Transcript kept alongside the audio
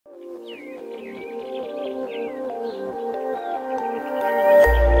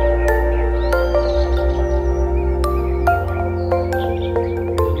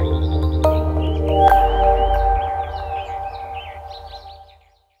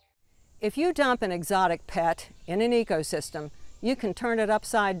If you dump an exotic pet in an ecosystem, you can turn it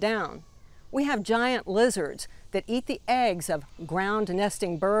upside down. We have giant lizards that eat the eggs of ground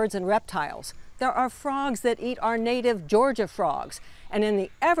nesting birds and reptiles. There are frogs that eat our native Georgia frogs. And in the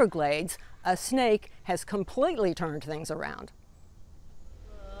Everglades, a snake has completely turned things around.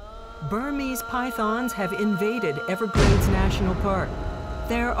 Burmese pythons have invaded Everglades National Park.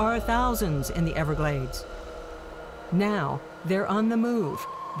 There are thousands in the Everglades. Now they're on the move,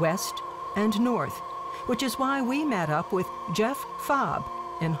 west and north, which is why we met up with Jeff Fobb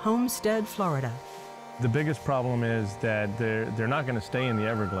in Homestead, Florida. The biggest problem is that they're not going to stay in the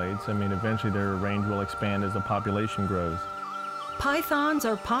Everglades. I mean, eventually their range will expand as the population grows. Pythons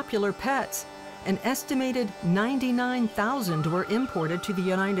are popular pets. An estimated 99,000 were imported to the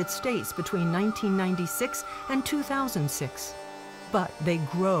United States between 1996 and 2006. But they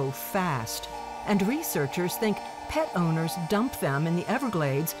grow fast, and researchers think pet owners dump them in the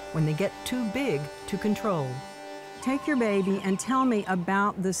Everglades when they get too big to control. Take your baby and tell me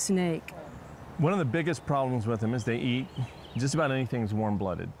about the snake. One of the biggest problems with them is they eat just about anything that's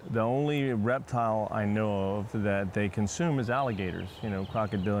warm-blooded. The only reptile I know of that they consume is alligators, you know,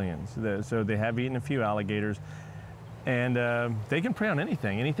 crocodilians. So they have eaten a few alligators, and they can prey on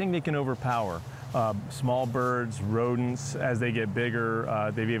anything they can overpower. Small birds, rodents, as they get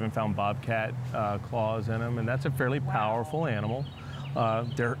bigger, they've even found bobcat claws in them, and that's a fairly powerful animal.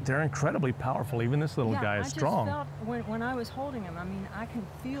 They're incredibly powerful. Even this little guy is strong. I just felt when I was holding him, I mean, I can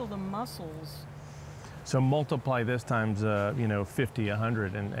feel the muscles. So multiply this times, 50,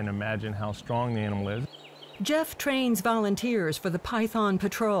 100, and imagine how strong the animal is. Jeff trains volunteers for the Python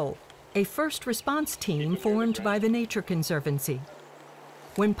Patrol, a first response team formed by the Nature Conservancy.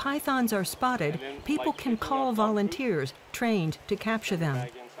 When pythons are spotted, people can call volunteers trained to capture them.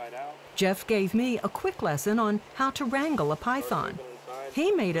 Jeff gave me a quick lesson on how to wrangle a python.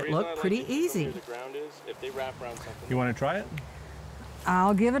 He made it look pretty easy. You want to try it?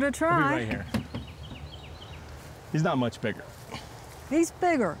 I'll give it a He'll try. be right here. He's not much bigger. He's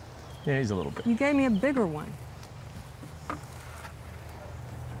bigger. Yeah, he's a little bit. You gave me a bigger one.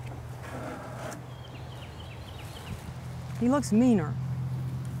 He looks meaner.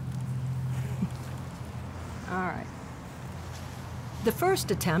 All right. The first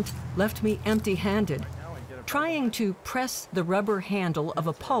attempt left me empty-handed, trying to press the rubber handle of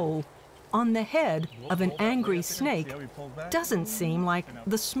a pole on the head of an angry snake doesn't seem like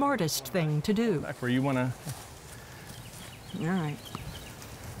the smartest thing to do. Back where you want to. All right.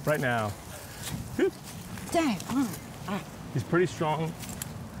 Right now. Whoop. Dang. He's pretty strong.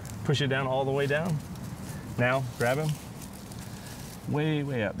 Push it down all the way down. Now, grab him. Way,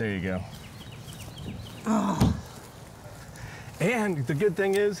 way up. There you go. Oh. And the good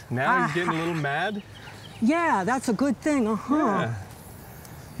thing is, now he's getting a little mad. Yeah, that's a good thing. Yeah.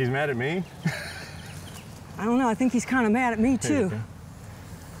 He's mad at me. I don't know. I think he's kind of mad at me, too.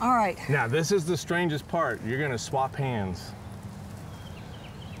 All right. Now, this is the strangest part. You're going to swap hands.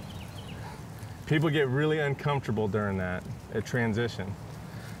 People get really uncomfortable during that, at transition.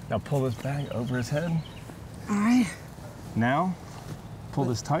 Now, pull this bag over his head. All right. Now, pull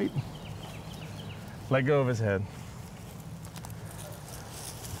this tight. Let go of his head.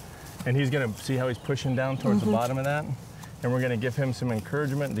 And he's going to see how he's pushing down towards the bottom of that. And we're going to give him some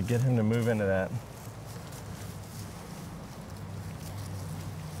encouragement to get him to move into that.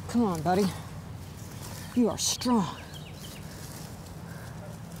 Come on, buddy. You are strong.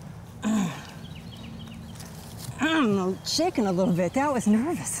 I'm shaking a little bit. That was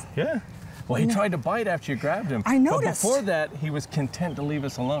nervous. Yeah. Well, he tried to bite after you grabbed him. I noticed. But before that, he was content to leave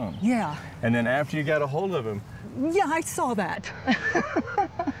us alone. Yeah. And then after you got a hold of him. Yeah, I saw that.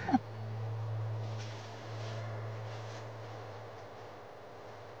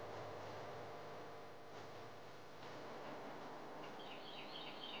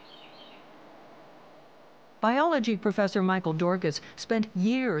 Biology professor Michael Dorcas spent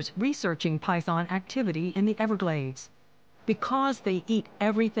years researching python activity in the Everglades. Because they eat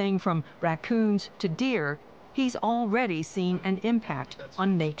everything from raccoons to deer, he's already seen an impact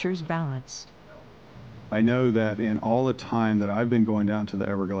on nature's balance. I know that in all the time that I've been going down to the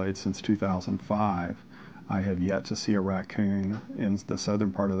Everglades since 2005, I have yet to see a raccoon in the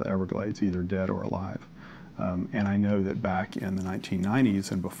southern part of the Everglades, either dead or alive. And I know that back in the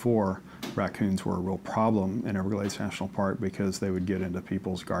 1990s and before, raccoons were a real problem in Everglades National Park because they would get into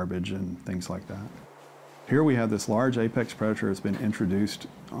people's garbage and things like that. Here we have this large apex predator that's been introduced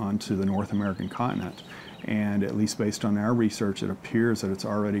onto the North American continent. And at least based on our research, it appears that it's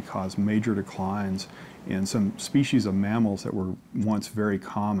already caused major declines in some species of mammals that were once very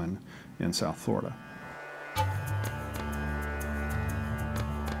common in South Florida.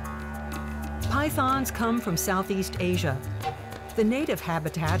 Pythons come from Southeast Asia. The native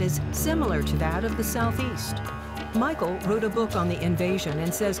habitat is similar to that of the Southeast. Michael wrote a book on the invasion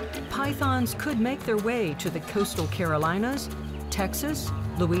and says pythons could make their way to the coastal Carolinas, Texas,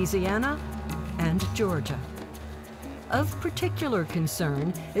 Louisiana, and Georgia. Of particular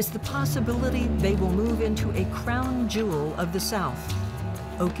concern is the possibility they will move into a crown jewel of the South,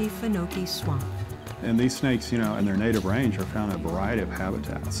 Okefenokee Swamp. And these snakes, in their native range are found in a variety of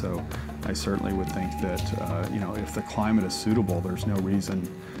habitats. So I certainly would think that, if the climate is suitable, there's no reason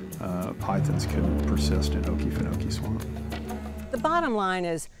pythons couldn't persist in Okefenokee Swamp. The bottom line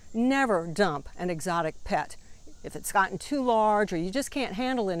is never dump an exotic pet. If it's gotten too large or you just can't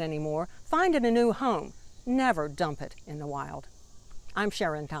handle it anymore, find it a new home. Never dump it in the wild. I'm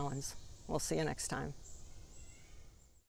Sharon Collins. We'll see you next time.